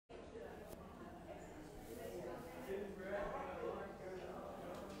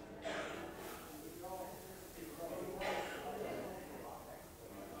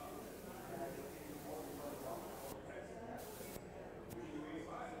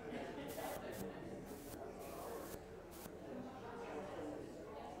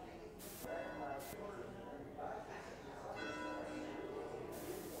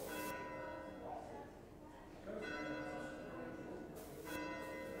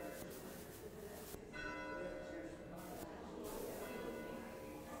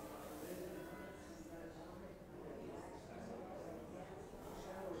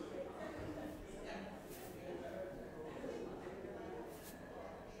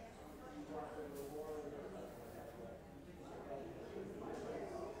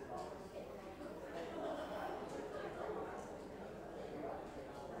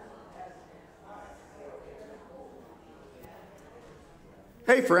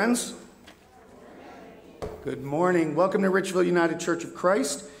Hey friends, good morning. Welcome to Richville United Church of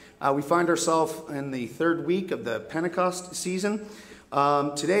Christ. We find ourselves in the third week of the Pentecost season.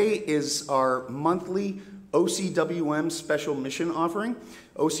 Today is our monthly OCWM special mission offering.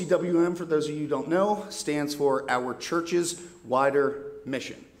 OCWM, for those of you who don't know, stands for Our Church's Wider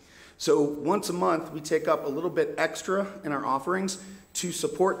Mission. So once a month, we take up a little bit extra in our offerings to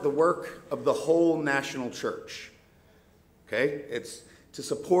support the work of the whole national church. Okay, it's to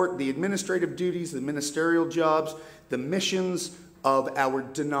support the administrative duties, the ministerial jobs, the missions of our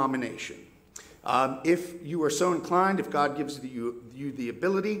denomination. If you are so inclined, if God gives you the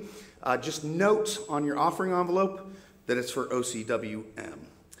ability, just note on your offering envelope that it's for OCWM.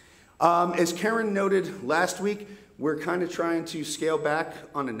 As Karen noted last week, we're kind of trying to scale back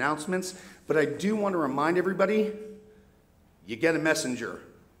on announcements, but I do want to remind everybody, you get a messenger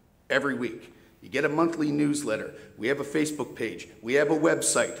every week. You get a monthly newsletter. We have a Facebook page. We have a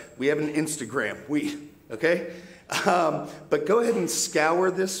website. We have an Instagram. Okay? But go ahead and scour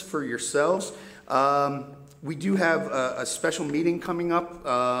this for yourselves. We do have a special meeting coming up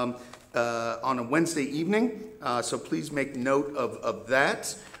on a Wednesday evening, so please make note of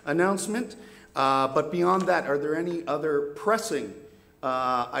that announcement. But beyond that, are there any other pressing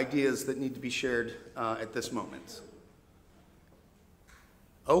ideas that need to be shared at this moment?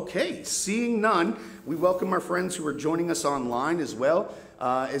 Okay, seeing none, we welcome our friends who are joining us online as well.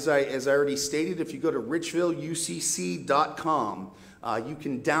 As I already stated, if you go to richvilleucc.com, you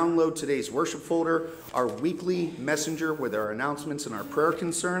can download today's worship folder, our weekly messenger with our announcements and our prayer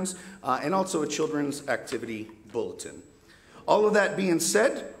concerns, and also a children's activity bulletin. All of that being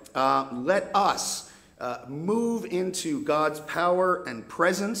said, let us move into God's power and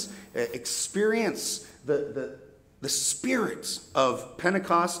presence, experience the spirit of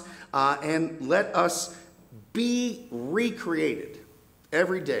Pentecost, and let us be recreated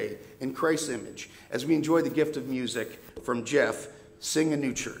every day in Christ's image as we enjoy the gift of music from Jeff, Sing a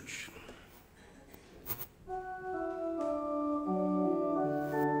New Church.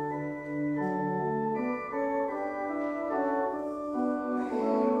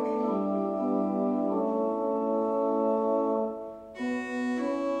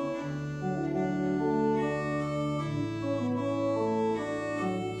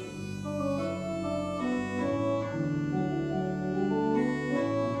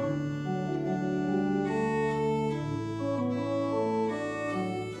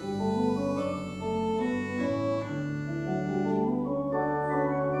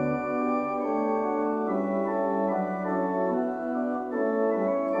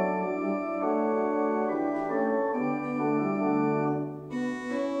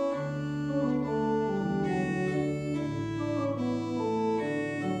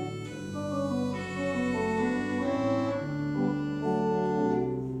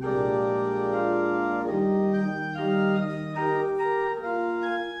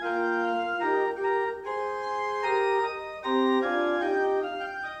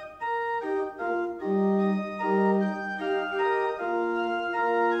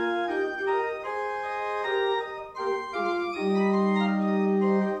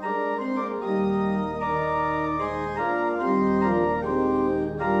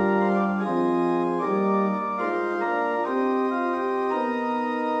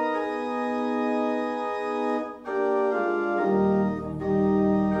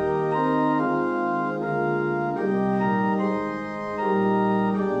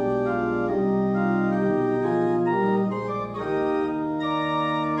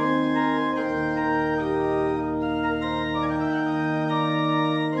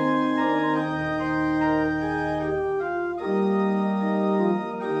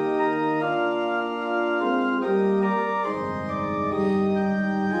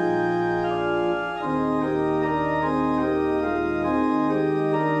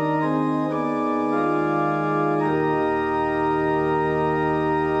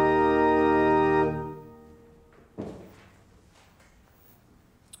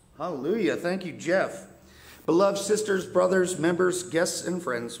 Hallelujah. Thank you, Jeff. Beloved sisters, brothers, members, guests, and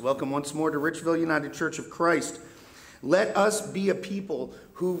friends, welcome once more to Richville United Church of Christ. Let us be a people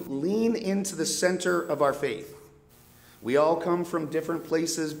who lean into the center of our faith. We all come from different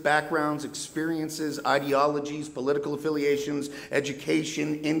places, backgrounds, experiences, ideologies, political affiliations,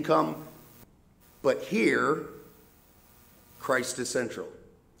 education, income. But here, Christ is central,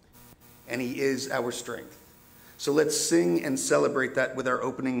 and he is our strength. So let's sing and celebrate that with our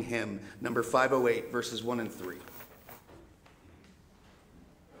opening hymn, number 508, verses 1 and 3.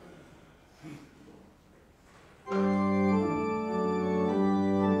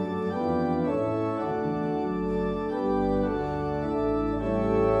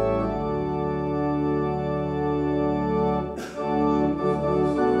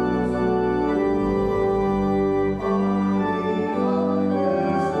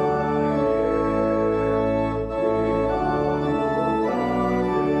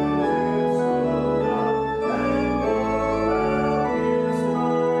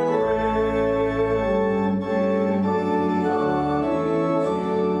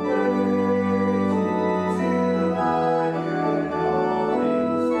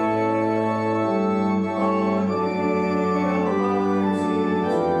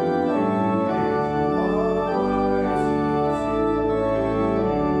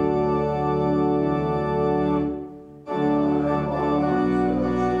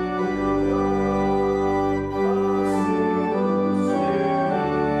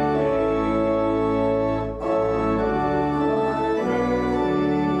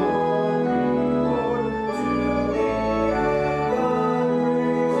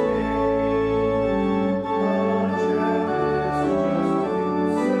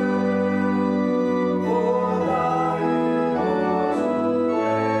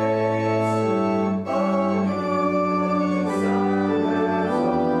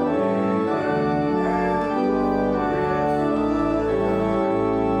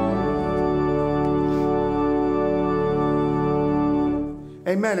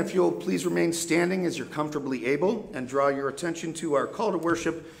 Amen. If you'll please remain standing as you're comfortably able and draw your attention to our call to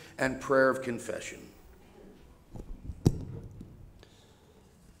worship and prayer of confession. The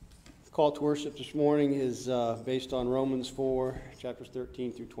call to worship this morning is based on Romans 4, chapters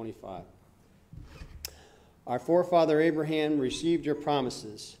 13 through 25. Our forefather Abraham received your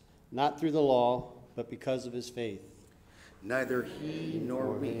promises, not through the law, but because of his faith. Neither he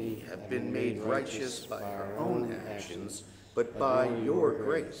nor we have been made righteous by our own actions, but by your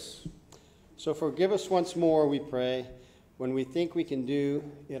grace. So forgive us once more, we pray, when we think we can do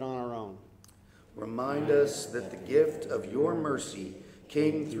it on our own. Remind us that the gift of your mercy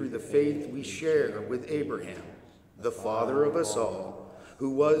came through the faith we share with Abraham, the father of us all,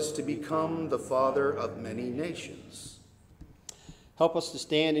 who was to become the father of many nations. Help us to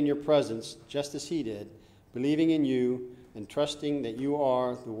stand in your presence just as he did, believing in you and trusting that you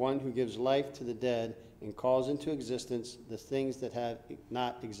are the one who gives life to the dead and calls into existence the things that have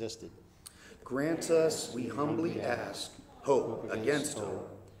not existed. Grant us, we humbly ask, hope against hope.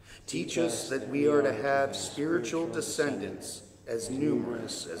 Teach us that we are to have spiritual descendants as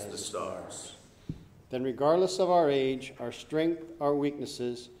numerous as the stars. Then regardless of our age, our strength, our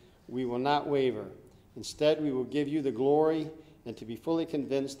weaknesses, we will not waver. Instead, we will give you the glory and to be fully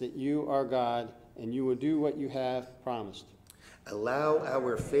convinced that you are God and you will do what you have promised. Allow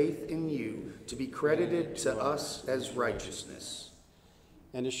our faith in you to be credited to us as righteousness.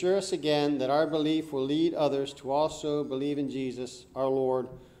 And assure us again that our belief will lead others to also believe in Jesus, our Lord,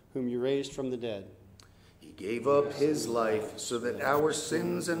 whom you raised from the dead. He gave up his life so that our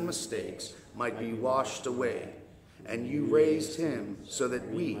sins and mistakes might be washed away, and you raised him so that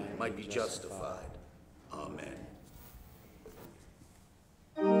we might be justified. Amen.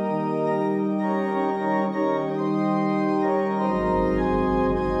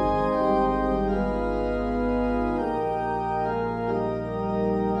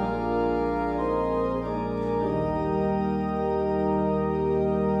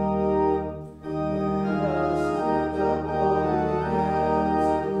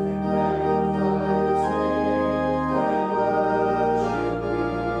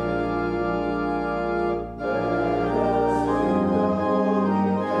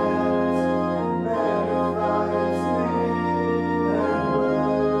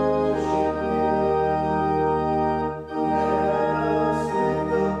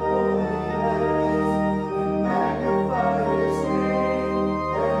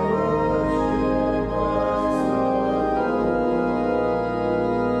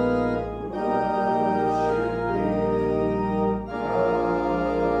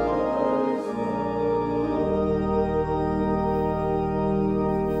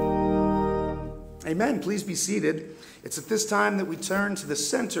 Amen. Please be seated. It's at this time that we turn to the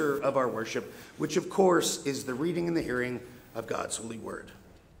center of our worship, which of course is the reading and the hearing of God's holy word.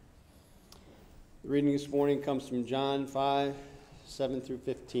 The reading this morning comes from John 5, 7 through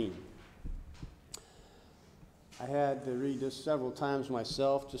 15. I had to read this several times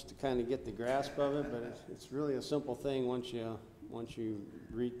myself just to kind of get the grasp of it, but it's really a simple thing once you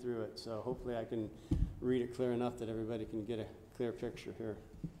read through it. So hopefully I can read it clear enough that everybody can get a clear picture here.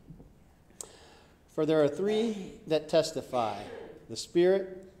 For there are three that testify, the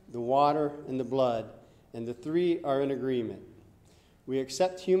Spirit, the water, and the blood, and the three are in agreement. We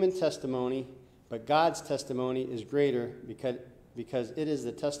accept human testimony, but God's testimony is greater because it is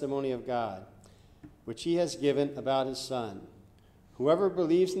the testimony of God, which he has given about his Son. Whoever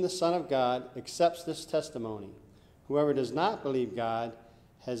believes in the Son of God accepts this testimony. Whoever does not believe God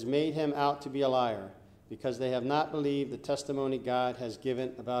has made him out to be a liar, because they have not believed the testimony God has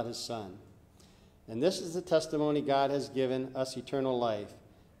given about his Son. And this is the testimony God has given us, eternal life.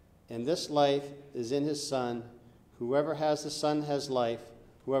 And this life is in his Son. Whoever has the Son has life.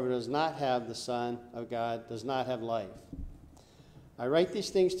 Whoever does not have the Son of God does not have life. I write these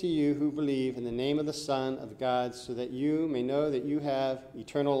things to you who believe in the name of the Son of God, so that you may know that you have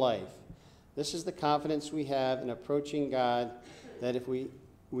eternal life. This is the confidence we have in approaching God, that if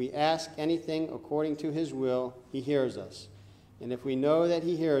we ask anything according to his will, he hears us. And if we know that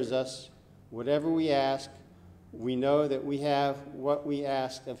he hears us, whatever we ask, we know that we have what we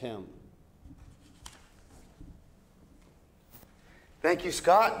ask of him. Thank you,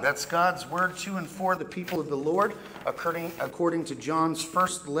 Scott. That's God's word to and for the people of the Lord, according to John's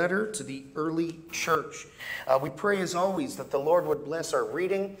first letter to the early church. We pray, as always, that the Lord would bless our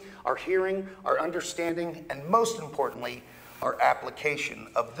reading, our hearing, our understanding, and most importantly, our application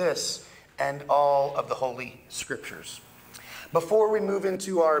of this and all of the Holy Scriptures. Before we move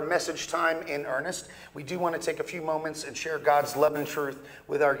into our message time in earnest, we do want to take a few moments and share God's love and truth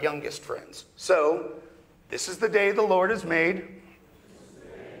with our youngest friends. So, this is the day the Lord has made.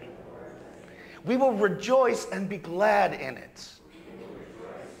 We will rejoice and be glad in it.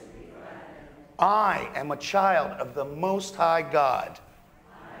 I am a child of the Most High God,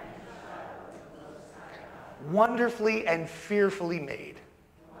 wonderfully and fearfully made.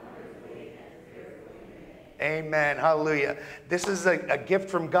 Amen. Hallelujah. This is a gift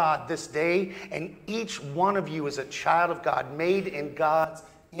from God this day, and each one of you is a child of God, made in God's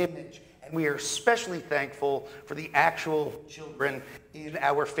image. And we are especially thankful for the actual children in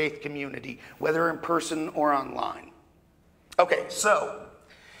our faith community, whether in person or online. Okay, so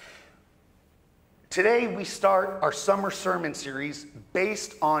today we start our summer sermon series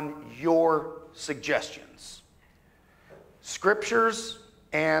based on your suggestions, scriptures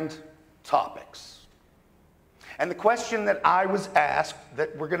and topics. And the question that I was asked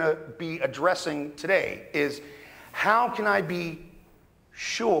that we're going to be addressing today is, how can I be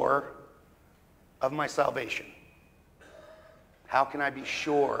sure of my salvation? How can I be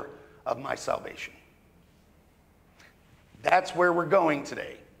sure of my salvation? That's where we're going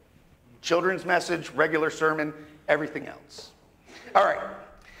today. Children's message, regular sermon, everything else. All right.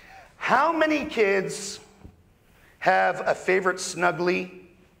 How many kids have a favorite snuggly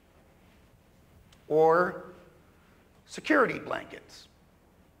or security blankets?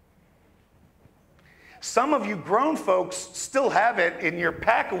 Some of you grown folks still have it in your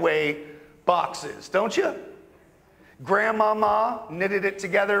pack-away boxes, don't you? Grandmama knitted it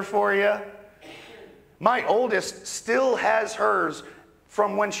together for you. My oldest still has hers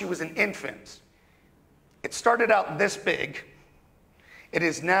from when she was an infant. It started out this big. It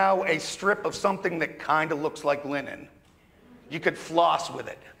is now a strip of something that kind of looks like linen. You could floss with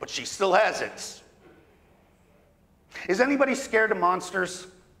it, but she still has it. Is anybody scared of monsters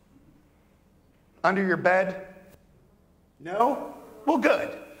under your bed? No? Well,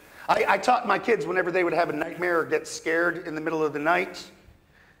 good. I taught my kids whenever they would have a nightmare or get scared in the middle of the night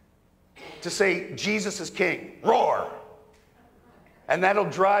to say, Jesus is king, roar. And that'll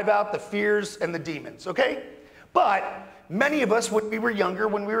drive out the fears and the demons, okay? But many of us, when we were younger,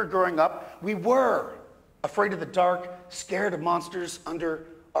 when we were growing up, we were afraid of the dark, scared of monsters under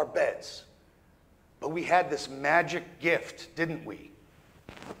our beds. But we had this magic gift, didn't we?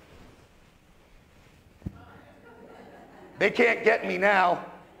 They can't get me now.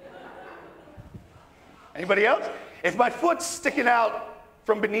 Anybody else? If my foot's sticking out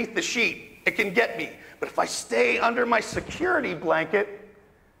from beneath the sheet, it can get me. But if I stay under my security blanket,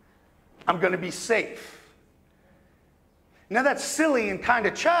 I'm going to be safe. Now that's silly and kind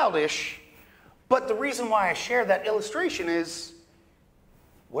of childish, but the reason why I share that illustration is,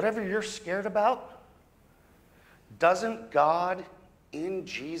 whatever you're scared about, doesn't God in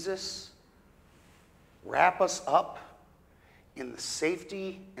Jesus wrap us up in the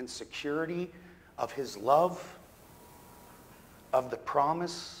safety and security of his love, of the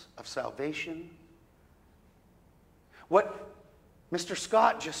promise of salvation? What Mr.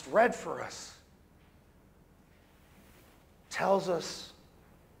 Scott just read for us tells us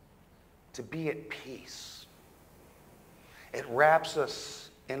to be at peace. It wraps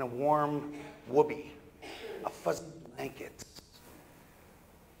us in a warm whoopee, a fuzzy blanket.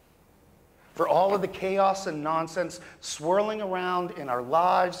 For all of the chaos and nonsense swirling around in our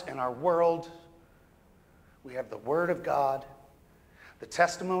lives and our world, we have the Word of God, the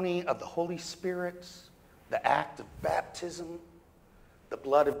testimony of the Holy Spirit, the act of baptism, the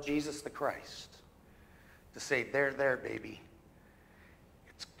blood of Jesus the Christ, to say, there, baby,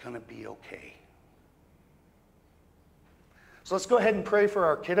 it's going to be okay. So let's go ahead and pray for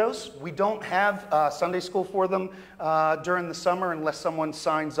our kiddos. We don't have Sunday school for them during the summer unless someone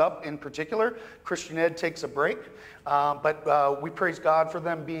signs up in particular. Christian Ed takes a break. But we praise God for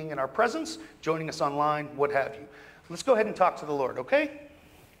them being in our presence, joining us online, what have you. Let's go ahead and talk to the Lord, okay?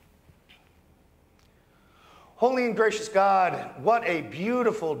 Holy and gracious God, what a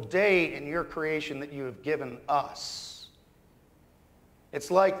beautiful day in your creation that you have given us. It's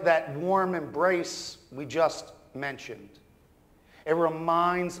like that warm embrace we just mentioned. It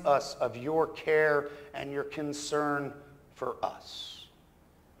reminds us of your care and your concern for us.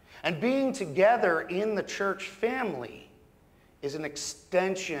 And being together in the church family is an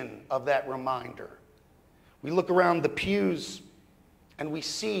extension of that reminder. We look around the pews and we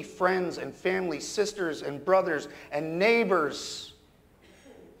see friends and family, sisters and brothers and neighbors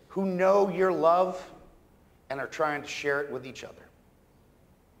who know your love and are trying to share it with each other.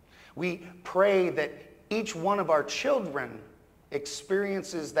 We pray that each one of our children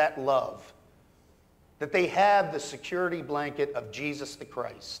experiences that love, that they have the security blanket of Jesus the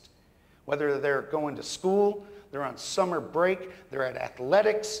Christ. Whether they're going to school, they're on summer break, they're at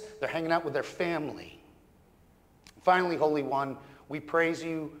athletics, they're hanging out with their family. Finally, Holy One, we praise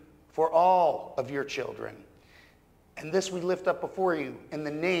you for all of your children. And this we lift up before you in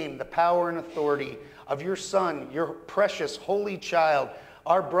the name, the power, and authority of your Son, your precious, holy child,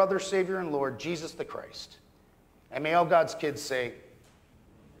 our brother, Savior, and Lord, Jesus the Christ. And may all God's kids say,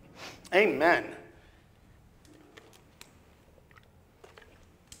 Amen.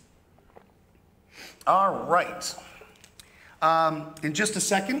 All right. In just a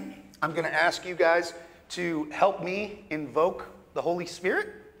second, I'm going to ask you guys to help me invoke the Holy Spirit,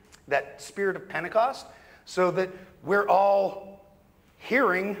 that spirit of Pentecost, so that we're all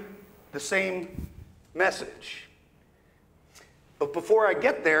hearing the same message. But before I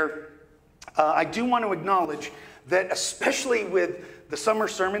get there, I do want to acknowledge that especially with the summer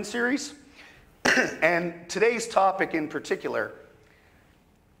sermon series, and today's topic in particular,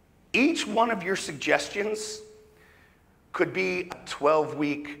 each one of your suggestions could be a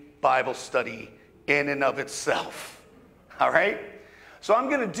 12-week Bible study in and of itself, all right? So I'm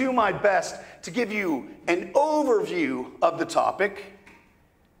going to do my best to give you an overview of the topic,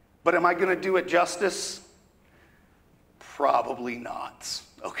 but am I going to do it justice? Probably not,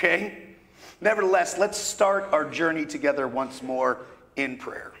 okay? Nevertheless, let's start our journey together once more in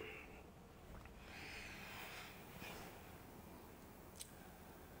prayer.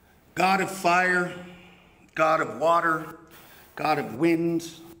 God of fire, God of water, God of wind,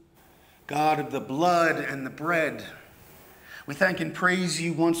 God of the blood and the bread, we thank and praise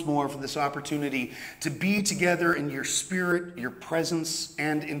you once more for this opportunity to be together in your spirit, your presence,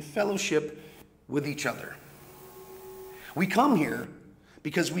 and in fellowship with each other. We come here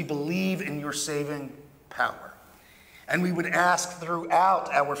because we believe in your saving power. And we would ask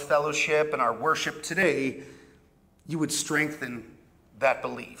throughout our fellowship and our worship today, you would strengthen that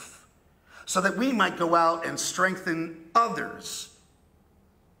belief so that we might go out and strengthen others.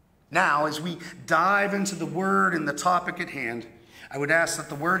 Now, as we dive into the word and the topic at hand, I would ask that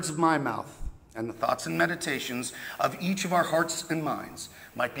the words of my mouth and the thoughts and meditations of each of our hearts and minds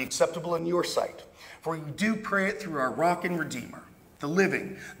might be acceptable in your sight. For we do pray it through our rock and redeemer, the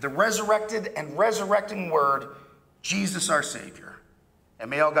living, the resurrected and resurrecting word, Jesus our Savior. And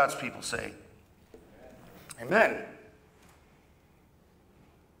may all God's people say, Amen.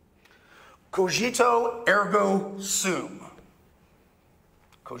 Cogito ergo sum.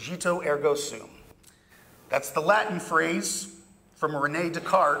 Cogito ergo sum. That's the Latin phrase from René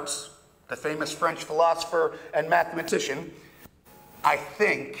Descartes, the famous French philosopher and mathematician. I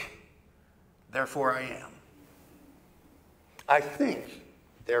think, therefore I am. I think,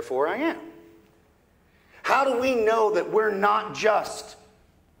 therefore I am. How do we know that we're not just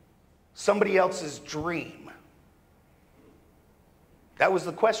somebody else's dream? That was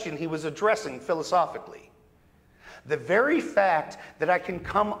the question he was addressing philosophically. The very fact that I can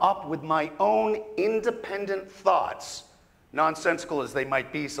come up with my own independent thoughts, nonsensical as they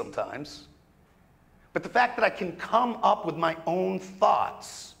might be sometimes, but the fact that I can come up with my own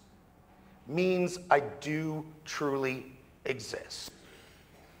thoughts means I do truly exist.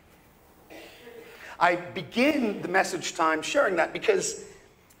 I begin the message time sharing that because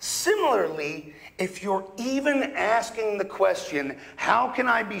similarly, if you're even asking the question, how can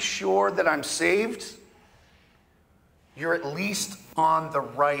I be sure that I'm saved? You're at least on the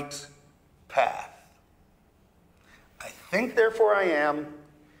right path. I think, therefore I am.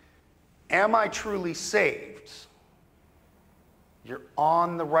 Am I truly saved? You're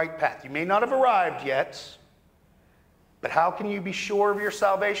on the right path. You may not have arrived yet, but how can you be sure of your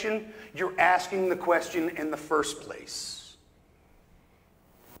salvation? You're asking the question in the first place.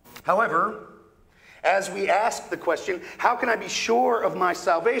 However, as we ask the question, how can I be sure of my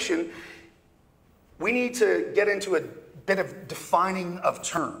salvation? We need to get into a bit of defining of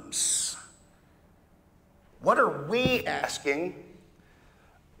terms. What are we asking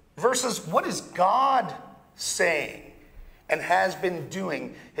versus what is God saying and has been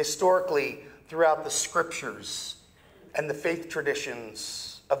doing historically throughout the scriptures and the faith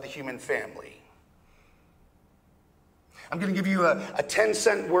traditions of the human family? I'm going to give you a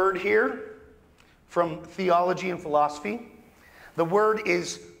 10-cent word here from theology and philosophy. The word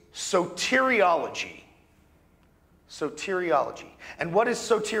is soteriology. Soteriology. And what is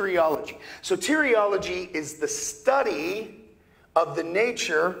soteriology? Soteriology is the study of the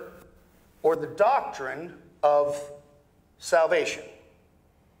nature or the doctrine of salvation.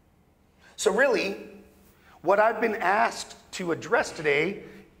 So really, what I've been asked to address today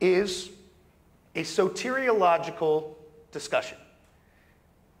is a soteriological discussion.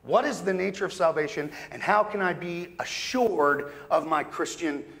 What is the nature of salvation, and how can I be assured of my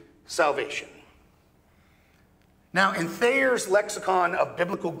Christian salvation? Now, in Thayer's Lexicon of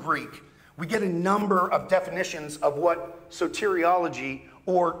Biblical Greek, we get a number of definitions of what soteriology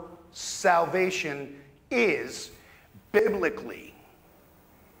or salvation is biblically.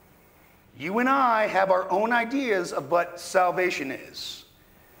 You and I have our own ideas of what salvation is.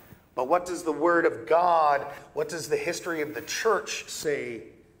 But what does the Word of God, what does the history of the church say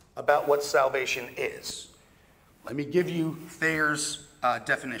about what salvation is? Let me give you Thayer's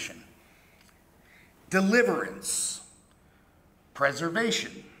definition. Deliverance,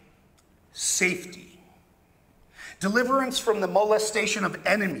 preservation, safety. Deliverance from the molestation of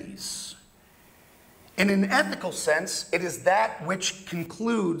enemies. In an ethical sense, it is that which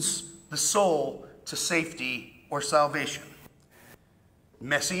concludes the soul to safety or salvation.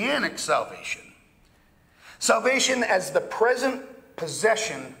 Messianic salvation. Salvation as the present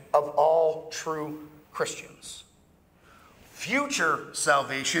possession of all true Christians. Future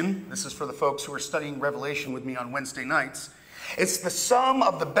salvation, this is for the folks who are studying Revelation with me on Wednesday nights, it's the sum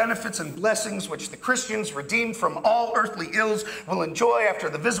of the benefits and blessings which the Christians redeemed from all earthly ills will enjoy after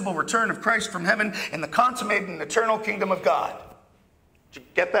the visible return of Christ from heaven in the consummated and eternal kingdom of God. Did you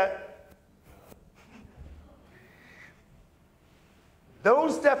get that?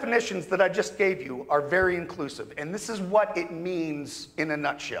 Those definitions that I just gave you are very inclusive, and this is what it means in a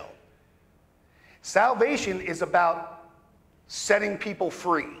nutshell. Salvation is about setting people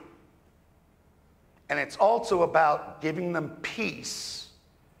free, and it's also about giving them peace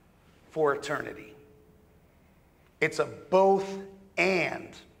for eternity. It's a both and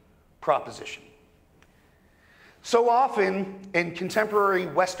proposition. So often in contemporary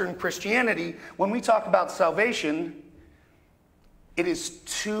Western Christianity, when we talk about salvation, it is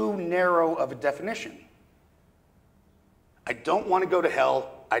too narrow of a definition. I don't want to go to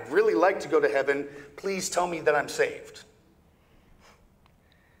hell. I'd really like to go to heaven. Please tell me that I'm saved.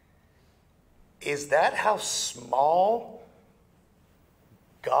 Is that how small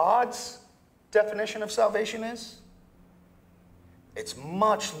God's definition of salvation is? It's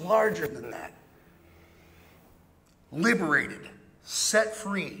much larger than that. Liberated, set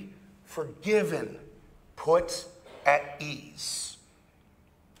free, forgiven, put at ease.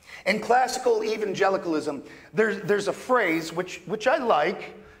 In classical evangelicalism, there's a phrase which I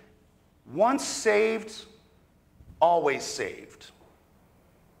like: once saved, always saved.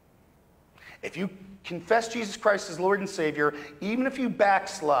 If you confess Jesus Christ as Lord and Savior, even if you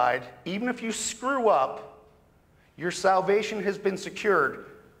backslide, even if you screw up, your salvation has been secured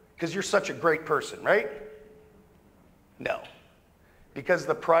because you're such a great person, right? No. Because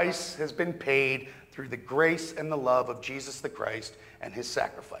the price has been paid through the grace and the love of Jesus the Christ and his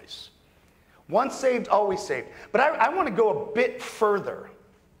sacrifice. Once saved, always saved. But I want to go a bit further.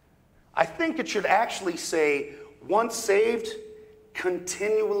 I think it should actually say, once saved,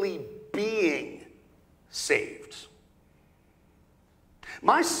 continually being saved.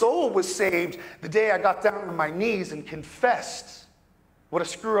 My soul was saved the day I got down on my knees and confessed what a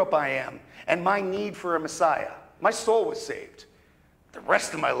screw-up I am and my need for a Messiah. My soul was saved. The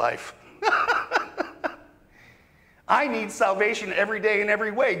rest of my life, I need salvation every day in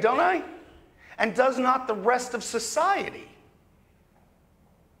every way, don't I? And does not the rest of society?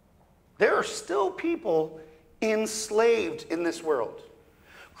 There are still people enslaved in this world.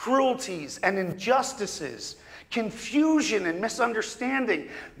 Cruelties and injustices, confusion and misunderstanding,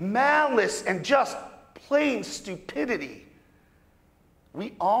 malice and just plain stupidity.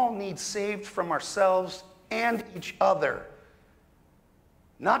 We all need saved from ourselves and each other.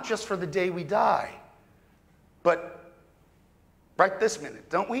 Not just for the day we die, but right this minute,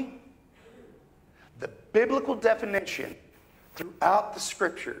 don't we? The biblical definition throughout the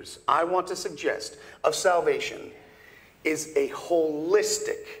scriptures, I want to suggest, of salvation is a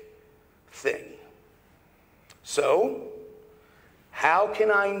holistic thing. So, how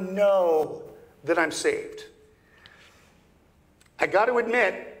can I know that I'm saved? I got to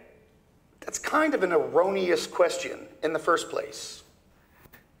admit, that's kind of an erroneous question in the first place,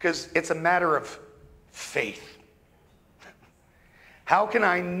 because it's a matter of faith. How can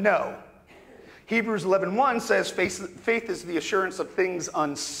I know? Hebrews 11:1 says faith is the assurance of things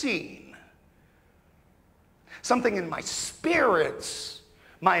unseen. Something in my spirits,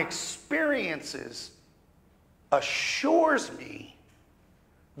 my experiences, assures me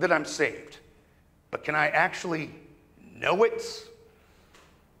that I'm saved. But can I actually know it?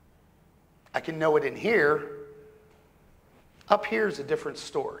 I can know it in here. Up here is a different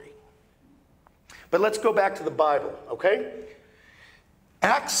story. But let's go back to the Bible, okay?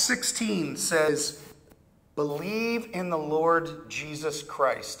 Acts 16 says, believe in the Lord Jesus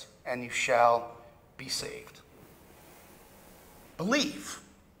Christ, and you shall be saved. Believe.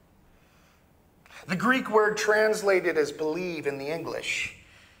 The Greek word translated as believe in the English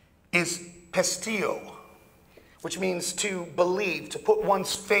is pistio, which means to believe, to put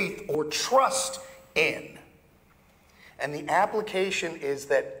one's faith or trust in. And the application is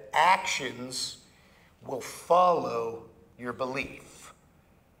that actions will follow your belief.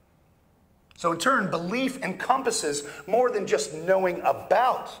 So in turn, belief encompasses more than just knowing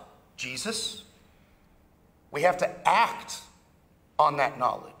about Jesus. We have to act on that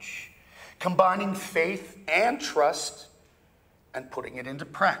knowledge, combining faith and trust and putting it into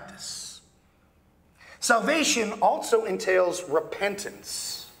practice. Salvation also entails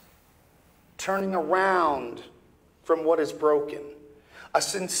repentance, turning around from what is broken, a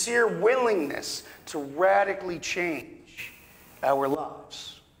sincere willingness to radically change our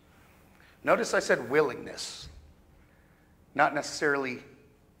lives. Notice I said willingness, not necessarily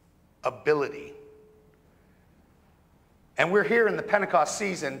ability. And we're here in the Pentecost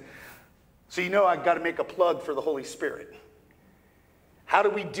season, so you know I've got to make a plug for the Holy Spirit. How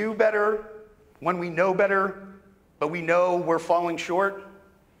do we do better when we know better, but we know we're falling short?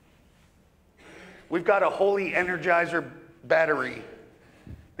 We've got a holy energizer battery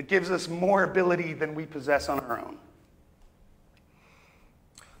that gives us more ability than we possess on our own.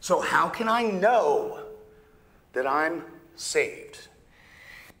 So how can I know that I'm saved?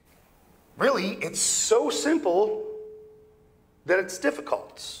 Really, it's so simple that it's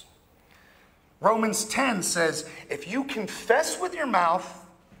difficult. Romans 10 says, if you confess with your mouth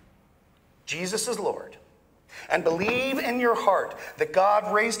Jesus is Lord, and believe in your heart that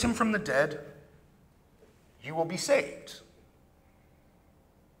God raised him from the dead, you will be saved.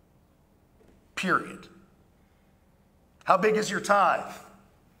 Period. How big is your tithe?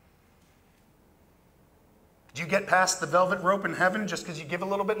 Do you get past the velvet rope in heaven just because you give a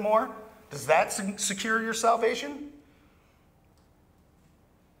little bit more? Does that secure your salvation?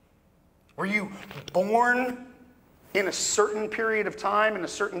 Were you born in a certain period of time in a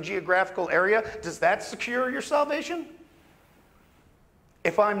certain geographical area? Does that secure your salvation?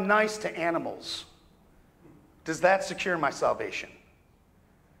 If I'm nice to animals, does that secure my salvation?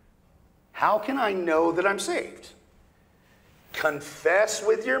 How can I know that I'm saved? Confess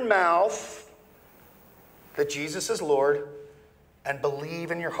with your mouth that Jesus is Lord and believe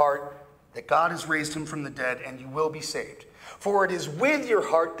in your heart that God has raised him from the dead, and you will be saved. For it is with your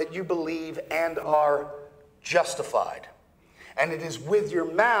heart that you believe and are justified. And it is with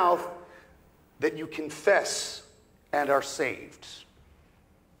your mouth that you confess and are saved.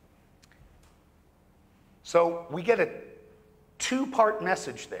 So we get a two-part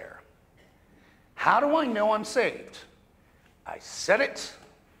message there. How do I know I'm saved? I said it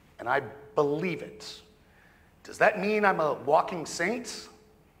and I believe it. Does that mean I'm a walking saint?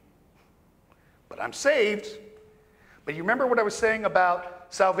 But I'm saved. But you remember what I was saying about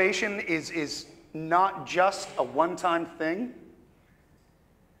salvation is not just a one-time thing?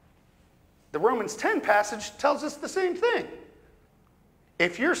 The Romans 10 passage tells us the same thing.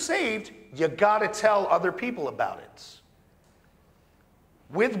 If you're saved, you got to tell other people about it.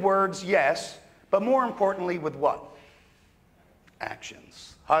 With words, yes, but more importantly, with what?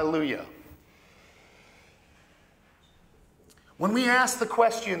 Actions. Hallelujah. When we ask the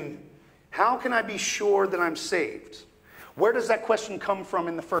question, how can I be sure that I'm saved? Where does that question come from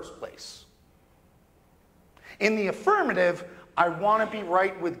in the first place? In the affirmative, I want to be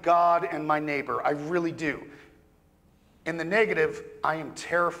right with God and my neighbor. I really do. In the negative, I am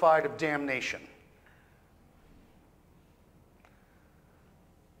terrified of damnation.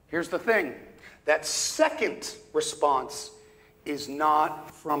 Here's the thing. That second response is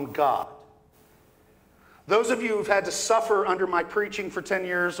not from God. Those of you who've had to suffer under my preaching for 10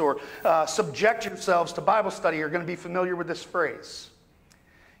 years or subject yourselves to Bible study are going to be familiar with this phrase.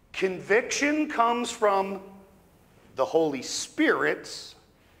 Conviction comes from the Holy Spirit.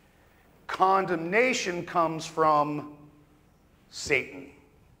 Condemnation comes from Satan.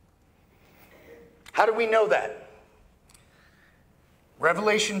 How do we know that?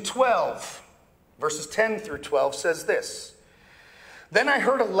 Revelation 12, verses 10 through 12 says this. Then I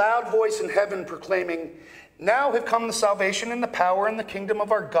heard a loud voice in heaven proclaiming, now have come the salvation and the power and the kingdom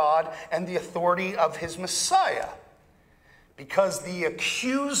of our God and the authority of his Messiah. Because the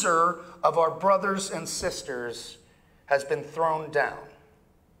accuser of our brothers and sisters has been thrown down.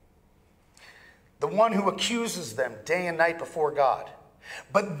 The one who accuses them day and night before God.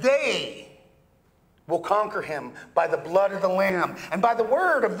 But they will conquer him by the blood of the Lamb and by the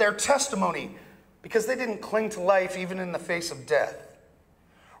word of their testimony, because they didn't cling to life even in the face of death.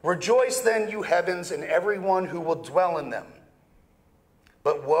 Rejoice then, you heavens, and everyone who will dwell in them.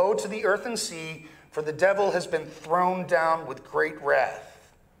 But woe to the earth and sea, for the devil has been thrown down with great wrath.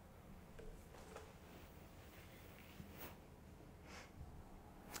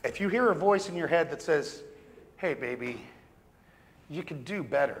 If you hear a voice in your head that says, hey, baby, you could do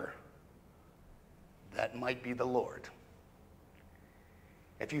better, that might be the Lord.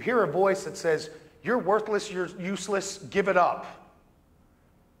 If you hear a voice that says, you're worthless, you're useless, give it up,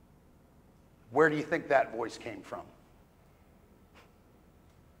 where do you think that voice came from?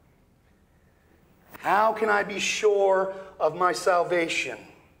 How can I be sure of my salvation?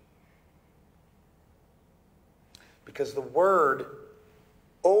 Because the Word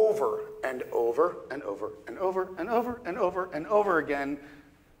over and over and over and over and over and over and over again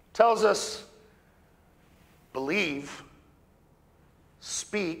tells us, believe,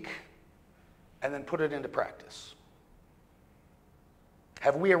 speak, and then put it into practice.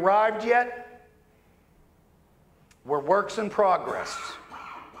 Have we arrived yet? We're works in progress.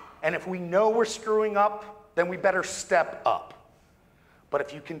 And if we know we're screwing up, then we better step up. But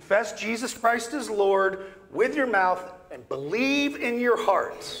if you confess Jesus Christ as Lord with your mouth and believe in your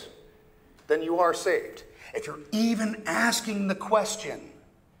heart, then you are saved. If you're even asking the question,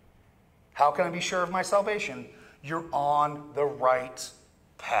 how can I be sure of my salvation? You're on the right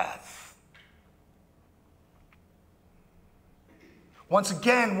path. Once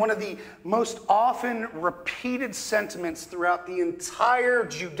again, one of the most often repeated sentiments throughout the entire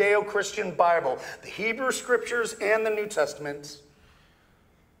Judeo-Christian Bible, the Hebrew Scriptures and the New Testament,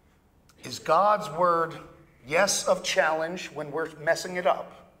 is God's word, yes, of challenge when we're messing it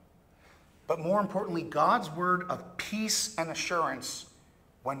up, but more importantly, God's word of peace and assurance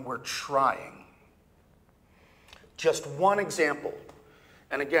when we're trying. Just one example,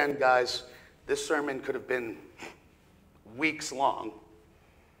 and again, guys, this sermon could have been weeks long.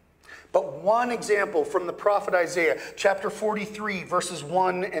 But one example from the prophet Isaiah, chapter 43, verses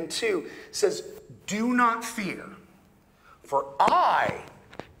 1 and 2, says, do not fear, for I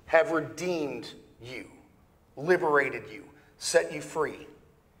have redeemed you, liberated you, set you free.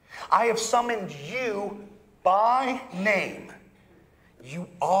 I have summoned you by name. You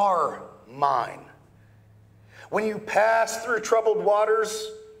are mine. When you pass through troubled waters,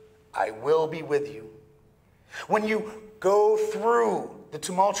 I will be with you. When you go through the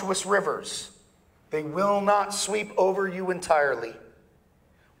tumultuous rivers, they will not sweep over you entirely.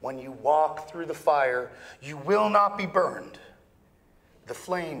 When you walk through the fire, you will not be burned. The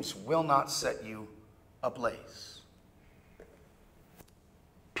flames will not set you ablaze.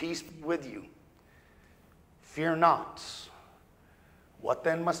 Peace be with you. Fear not. What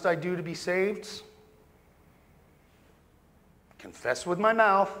then must I do to be saved? Confess with my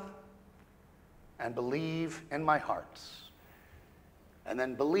mouth and believe in my heart. And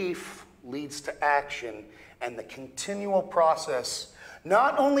then belief leads to action and the continual process,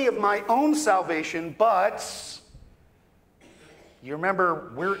 not only of my own salvation, but you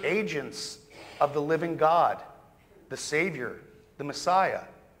remember we're agents of the living God, the Savior, the Messiah.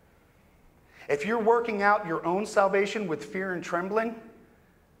 If you're working out your own salvation with fear and trembling,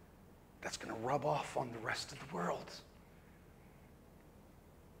 that's going to rub off on the rest of the world.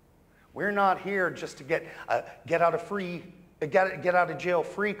 We're not here just to get out of jail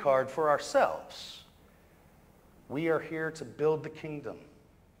free card for ourselves. We are here to build the kingdom,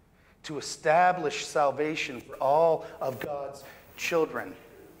 to establish salvation for all of God's children.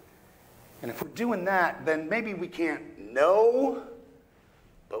 And if we're doing that, then maybe we can't know,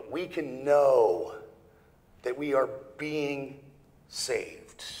 but we can know that we are being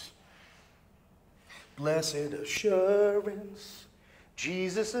saved. Blessed assurance,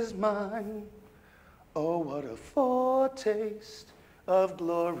 Jesus is mine. Oh, what a foretaste of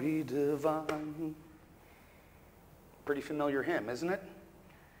glory divine. Pretty familiar hymn, isn't it?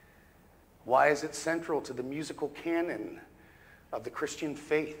 Why is it central to the musical canon of the Christian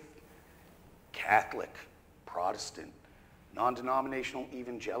faith? Catholic, Protestant, non-denominational,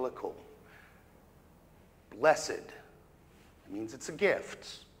 evangelical. Blessed, it means it's a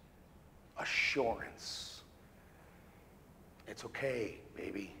gift. Assurance. It's okay,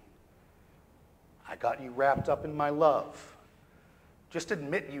 baby. I got you wrapped up in my love. Just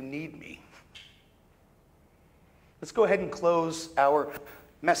admit you need me. Let's go ahead and close our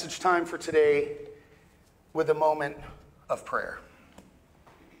message time for today with a moment of prayer.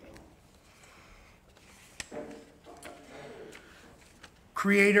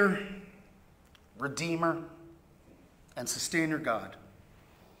 Creator, Redeemer, and Sustainer God,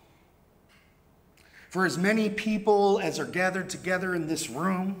 for as many people as are gathered together in this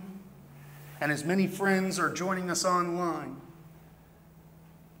room, and as many friends are joining us online,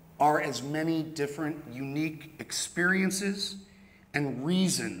 are as many different unique experiences and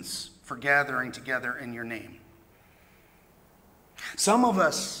reasons for gathering together in your name. Some of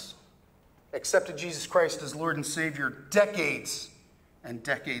us accepted Jesus Christ as Lord and Savior decades and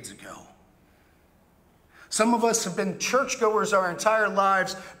decades ago. Some of us have been churchgoers our entire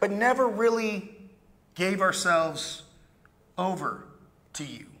lives, but never really gave ourselves over to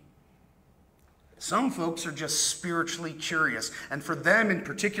you. Some folks are just spiritually curious, and for them in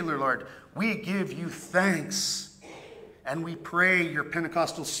particular, Lord, we give you thanks. And we pray your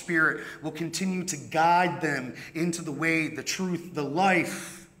Pentecostal Spirit will continue to guide them into the way, the truth, the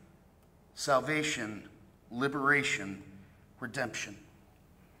life, salvation, liberation, redemption.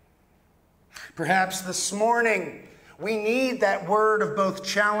 Perhaps this morning we need that word of both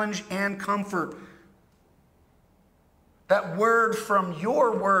challenge and comfort. That word from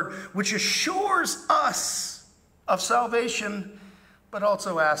your word, which assures us of salvation, but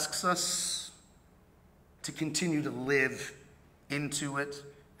also asks us to continue to live into it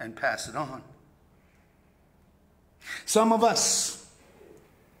and pass it on. Some of us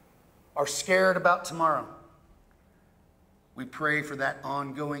are scared about tomorrow. We pray for that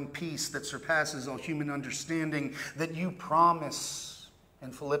ongoing peace that surpasses all human understanding that you promise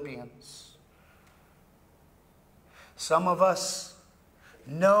in Philippians. Some of us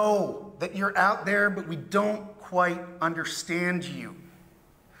know that you're out there, but we don't quite understand you.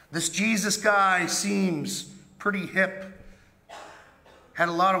 This Jesus guy seems pretty hip, had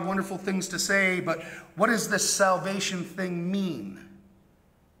a lot of wonderful things to say, but what does this salvation thing mean?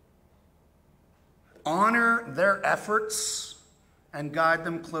 Honor their efforts and guide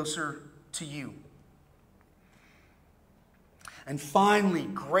them closer to you. And finally,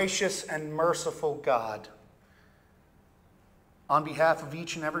 gracious and merciful God, on behalf of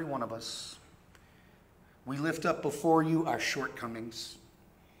each and every one of us, we lift up before you our shortcomings,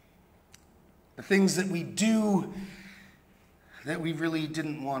 the things that we do that we really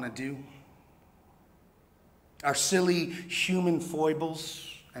didn't want to do, our silly human foibles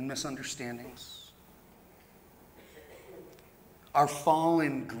and misunderstandings, our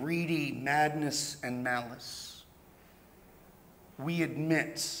fallen, greedy madness and malice. We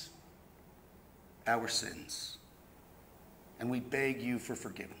admit our sins, and we beg you for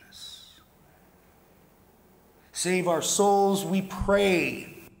forgiveness. Save our souls, we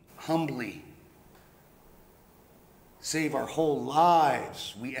pray humbly. Save our whole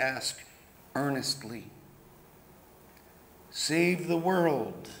lives, we ask earnestly. Save the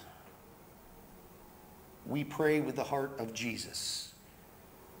world, we pray with the heart of Jesus,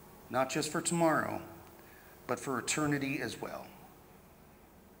 not just for tomorrow, but for eternity as well.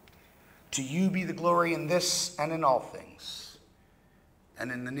 To you be the glory in this and in all things.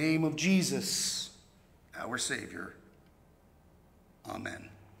 And in the name of Jesus, our Savior. Amen.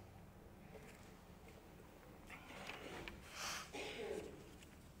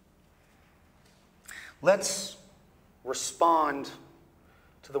 Let's respond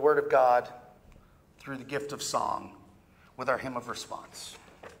to the Word of God through the gift of song with our hymn of response.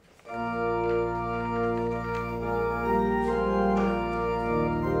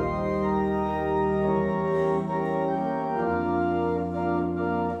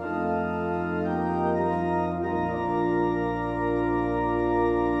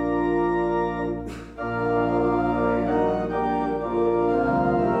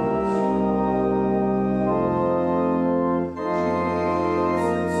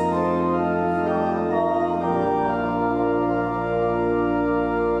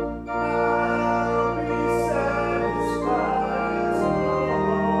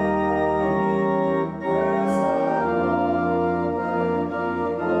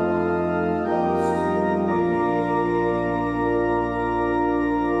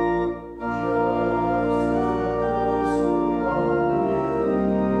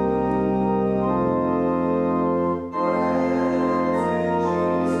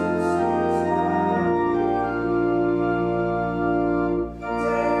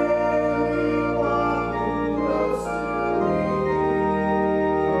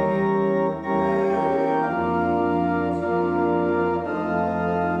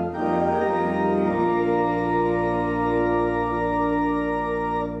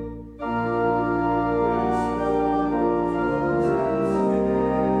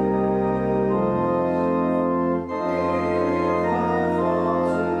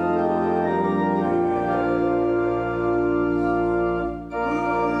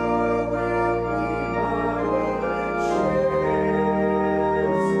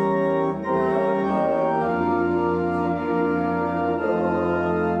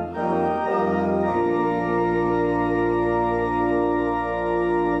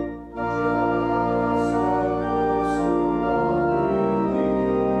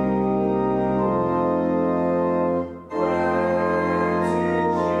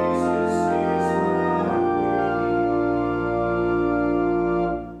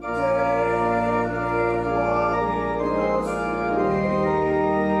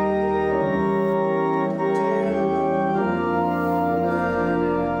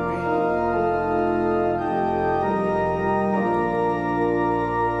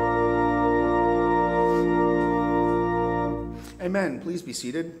 Amen. Please be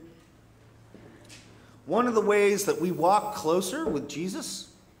seated. One of the ways that we walk closer with Jesus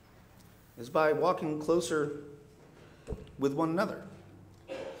is by walking closer with one another.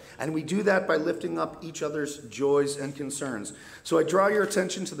 And we do that by lifting up each other's joys and concerns. So I draw your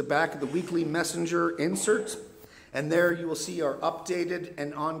attention to the back of the weekly messenger insert, and there you will see our updated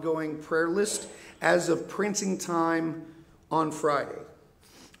and ongoing prayer list as of printing time on Friday.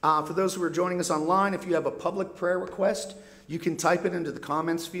 For those who are joining us online, if you have a public prayer request, you can type it into the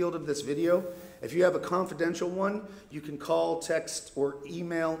comments field of this video. If you have a confidential one, you can call, text, or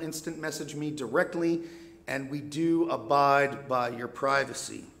email, instant message me directly, and we do abide by your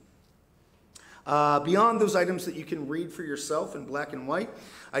privacy. Beyond those items that you can read for yourself in black and white,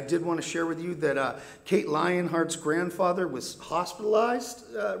 I did want to share with you that Kate Lionheart's grandfather was hospitalized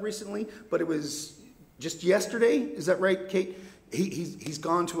recently, but it was just yesterday. Is that right, Kate? He's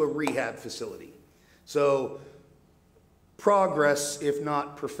gone to a rehab facility. So progress, if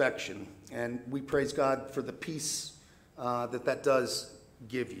not perfection. And we praise God for the peace that does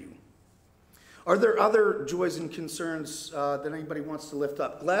give you. Are there other joys and concerns that anybody wants to lift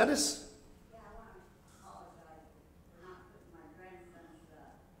up? Gladys? Yeah, I want to apologize for not putting my grandson's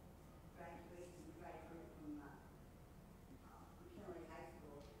graduation from McKinley High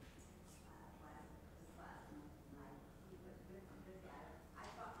School this last month. And he was good at it. I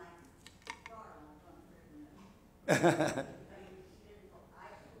thought my daughter was going to put it in the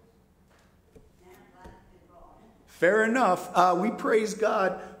Fair enough. We praise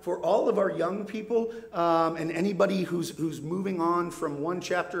God for all of our young people and anybody who's moving on from one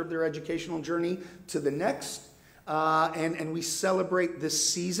chapter of their educational journey to the next. And we celebrate this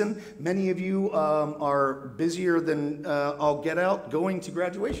season. Many of you are busier than all get out going to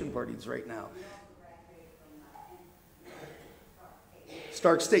graduation parties right now.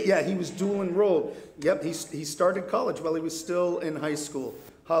 Stark State, yeah, he was dual enrolled. Yep, he started college while he was still in high school.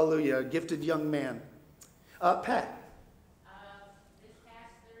 Hallelujah, a gifted young man. Pat. This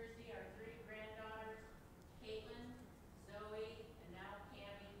past Thursday, our three granddaughters, Caitlin, Zoe, and now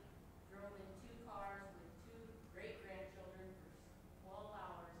Cammie, drove in two cars with two great-grandchildren for 12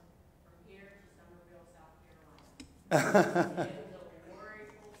 hours from here to Summerville, South Carolina. It was a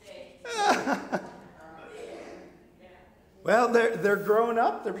worryful day. Well, they're growing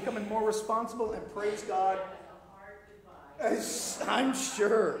up. They're becoming more responsible, and praise God. I'm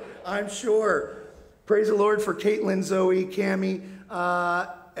sure. Praise the Lord for Caitlin, Zoe, Cammie,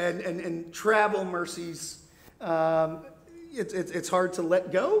 and travel mercies. It's hard to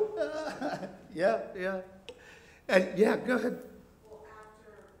let go. Yeah. And yeah, go ahead. Well, I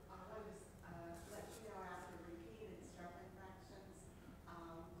want to let you know, after repeated strep infections,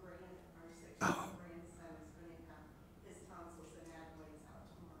 Grant, our 6-year-old grandson, is going to have his tonsils and adenoids out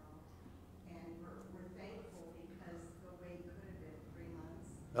tomorrow. And we're thankful because the wait could have been 3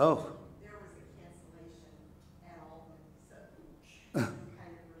 months. Oh. There was a cancellation at Albany, so I'm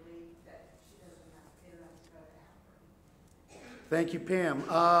kind of relieved that she doesn't have to go to Akron. Thank you, Pam.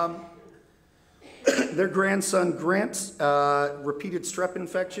 Their grandson, Grant, repeated strep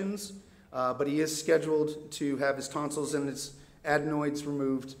infections, but he is scheduled to have his tonsils and his adenoids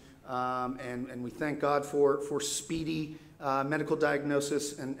removed. And we thank God for speedy medical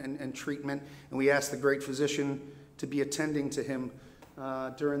diagnosis and treatment. And we ask the great physician to be attending to him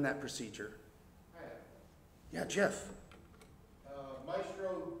during that procedure. Yeah, Jeff.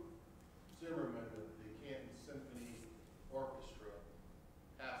 Maestro Zimmerman of the Canton Symphony Orchestra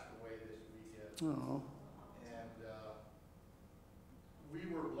passed away this weekend. Oh. And we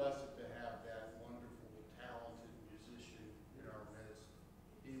were blessed to have that wonderful, talented musician in our midst.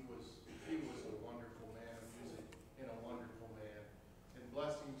 He was a wonderful man of music and a wonderful man. And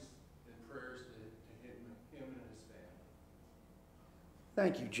blessings and prayers to him and his family.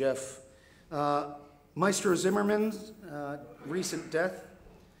 Thank you, Jeff. Maestro Zimmerman's recent death.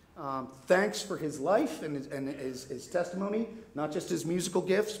 Thanks for his life and his testimony, not just his musical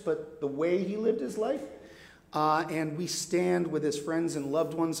gifts, but the way he lived his life. And we stand with his friends and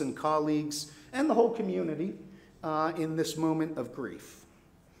loved ones and colleagues and the whole community in this moment of grief.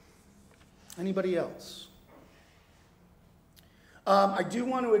 Anybody else? I do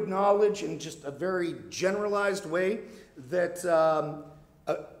want to acknowledge in just a very generalized way that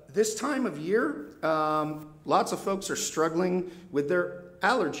this time of year, lots of folks are struggling with their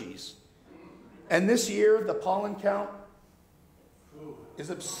allergies. And this year, the pollen count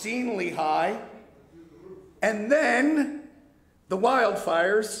is obscenely high. And then the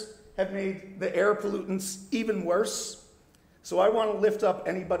wildfires have made the air pollutants even worse. So I want to lift up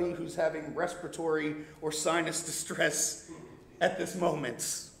anybody who's having respiratory or sinus distress at this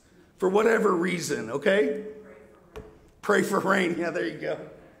moment, for whatever reason, okay? Pray for rain. Yeah, there you go.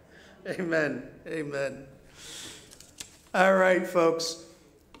 Amen. Amen. All right, folks.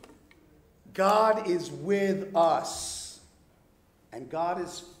 God is with us, and God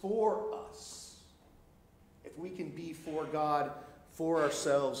is for us. If we can be for God, for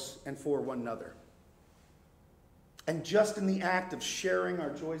ourselves, and for one another. And just in the act of sharing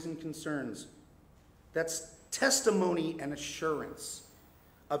our joys and concerns, that's testimony and assurance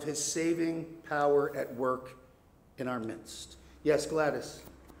of his saving power at work in our midst. Yes, Gladys.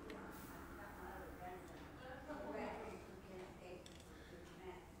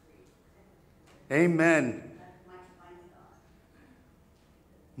 Amen.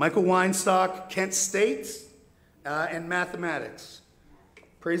 Michael Weinstock, Kent State, and mathematics.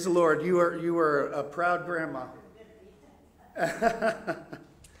 Praise the Lord. You are a proud grandma.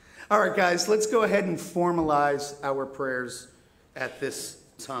 All right, guys, let's go ahead and formalize our prayers at this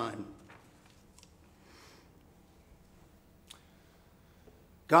time.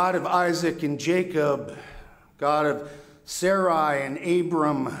 God of Isaac and Jacob, God of Sarai and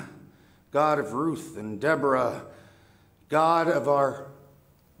Abram, God of Ruth and Deborah, God of our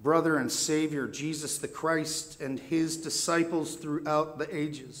brother and Savior, Jesus the Christ, and his disciples throughout the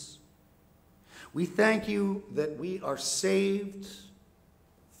ages. We thank you that we are saved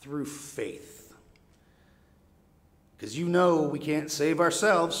through faith. Because you know we can't save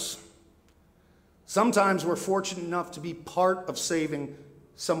ourselves. Sometimes we're fortunate enough to be part of saving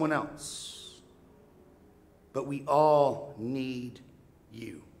someone else. But we all need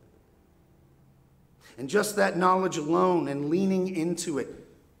you. And just that knowledge alone and leaning into it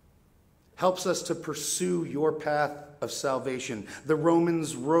helps us to pursue your path of salvation, the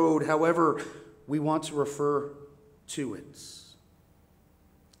Romans road, however we want to refer to it.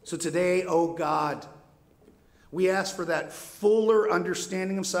 So today, oh God, we ask for that fuller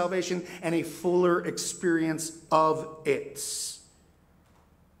understanding of salvation and a fuller experience of it.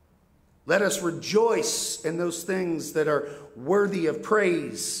 Let us rejoice in those things that are worthy of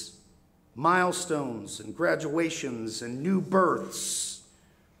praise, milestones and graduations and new births.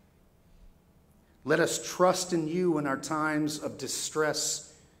 Let us trust in you in our times of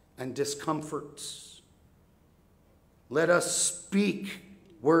distress and discomfort. Let us speak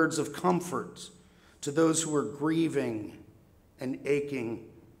words of comfort to those who are grieving and aching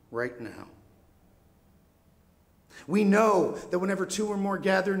right now. We know that whenever two or more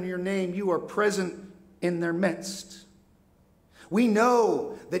gather in your name, you are present in their midst. We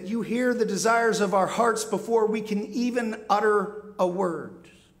know that you hear the desires of our hearts before we can even utter a word.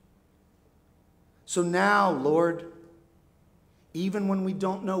 So now, Lord, even when we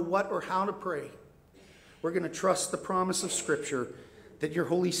don't know what or how to pray, we're going to trust the promise of Scripture that your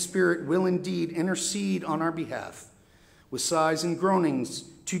Holy Spirit will indeed intercede on our behalf with sighs and groanings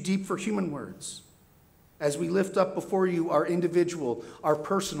too deep for human words, as we lift up before you our individual, our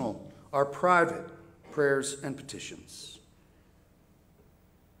personal, our private prayers and petitions.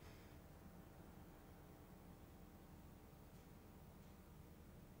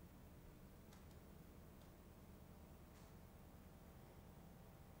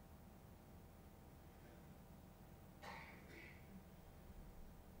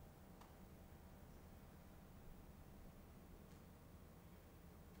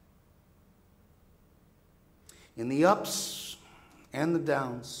 In the ups and the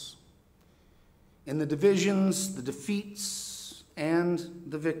downs, in the divisions, the defeats, and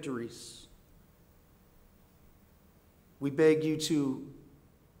the victories, we beg you to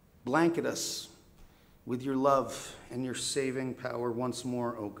blanket us with your love and your saving power once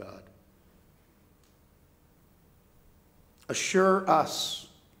more, O God. Assure us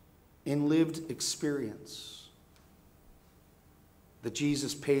in lived experience that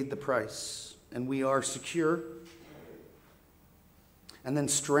Jesus paid the price and we are secure. And then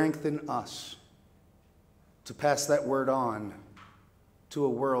strengthen us to pass that word on to a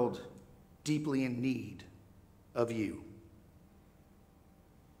world deeply in need of you.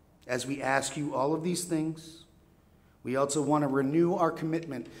 As we ask you all of these things, we also want to renew our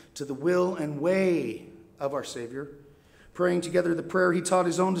commitment to the will and way of our Savior, praying together the prayer he taught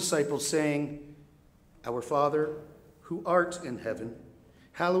his own disciples, saying, Our Father, who art in heaven,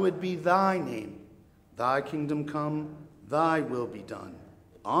 hallowed be thy name. Thy kingdom come, thy will be done,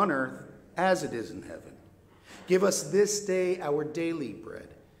 on earth as it is in heaven. Give us this day our daily bread,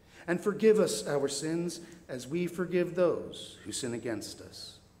 and forgive us our sins as we forgive those who sin against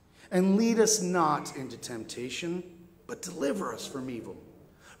us. And lead us not into temptation, but deliver us from evil.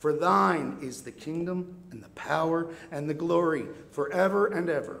 For thine is the kingdom and the power and the glory forever and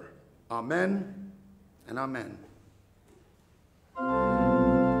ever. Amen and amen.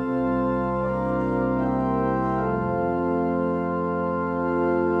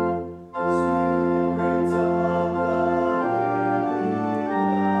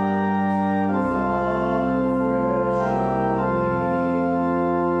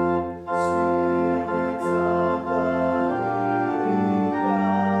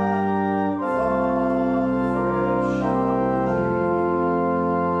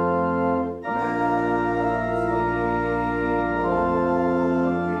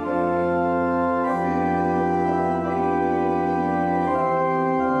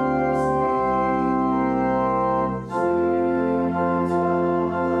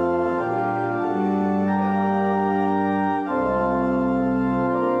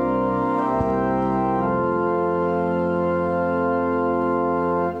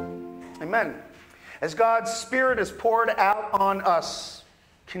 As God's Spirit is poured out on us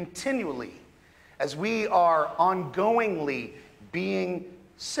continually, as we are ongoingly being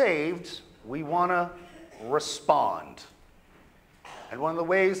saved, we want to respond. And one of the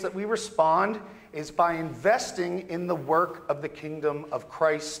ways that we respond is by investing in the work of the kingdom of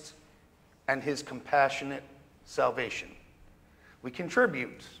Christ and his compassionate salvation. We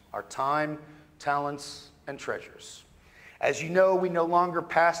contribute our time, talents, and treasures. As you know, we no longer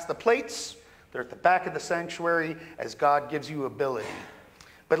pass the plates. They're at the back of the sanctuary as God gives you ability.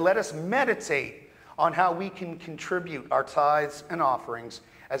 But let us meditate on how we can contribute our tithes and offerings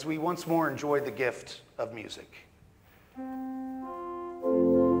as we once more enjoy the gift of music.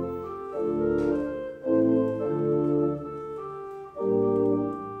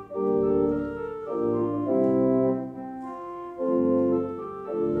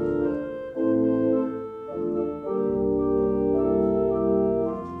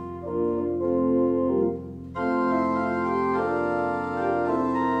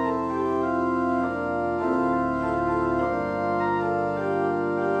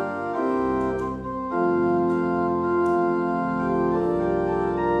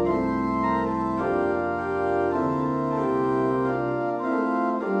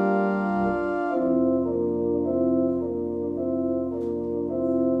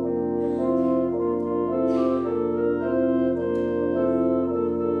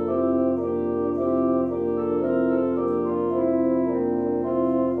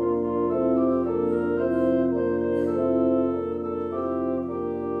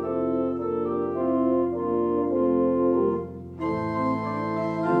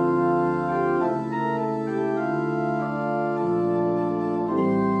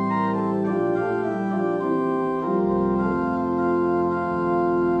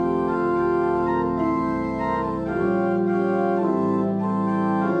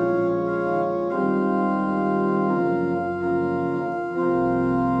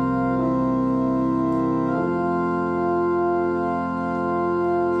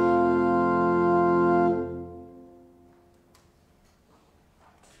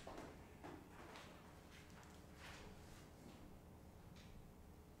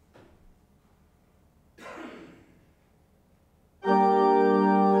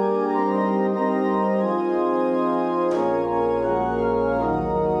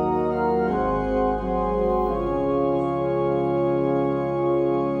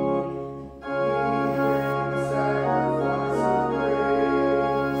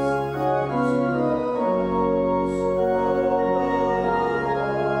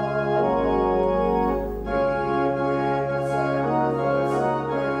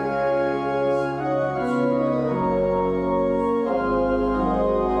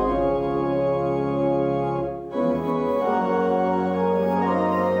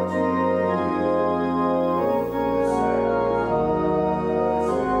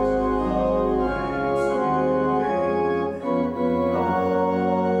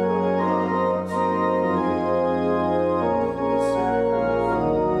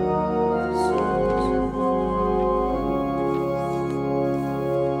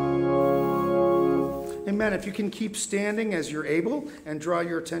 Amen. If you can keep standing as you're able and draw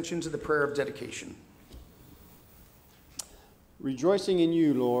your attention to the prayer of dedication. Rejoicing in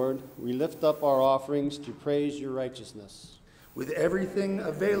you, Lord, we lift up our offerings to praise your righteousness. With everything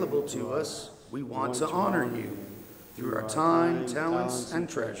available to us, we want to honor you through our time, talents, and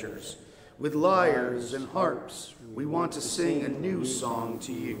treasures. With lyres and harps, we want to sing a new song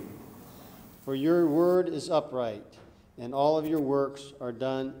to you. For your word is upright, and all of your works are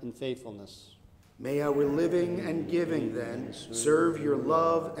done in faithfulness. May our living and giving, then, serve your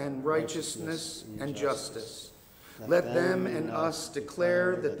love and righteousness and justice. Let them and us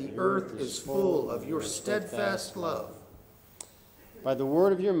declare that the earth is full of your steadfast love. By the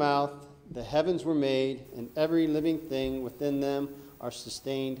word of your mouth, the heavens were made, and every living thing within them are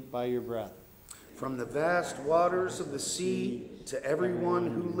sustained by your breath. From the vast waters of the sea to everyone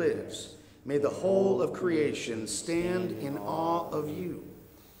who lives, may the whole of creation stand in awe of you.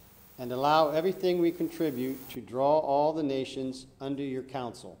 And allow everything we contribute to draw all the nations under your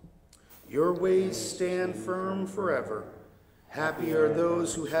counsel. Your ways stand firm forever. Happy are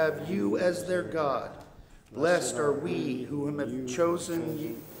those who have you as their God. Blessed are we who have chosen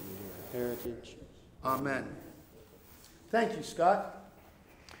you. Heritage. Amen. Thank you, Scott.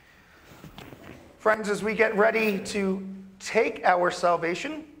 Friends, as we get ready to take our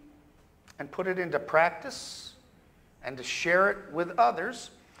salvation and put it into practice and to share it with others,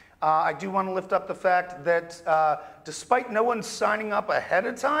 I do want to lift up the fact that despite no one signing up ahead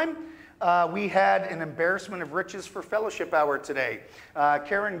of time, we had an embarrassment of riches for fellowship hour today.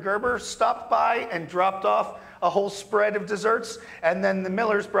 Karen Gerber stopped by and dropped off a whole spread of desserts, and then the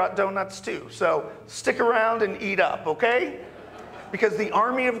Millers brought donuts too. So stick around and eat up, okay? Because the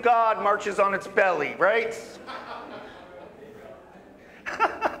army of God marches on its belly, right?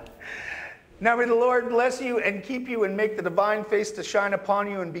 Now may the Lord bless you and keep you and make the divine face to shine upon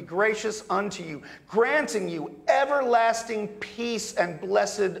you and be gracious unto you, granting you everlasting peace and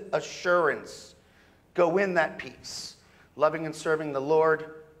blessed assurance. Go in that peace, loving and serving the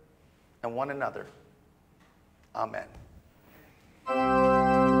Lord and one another. Amen.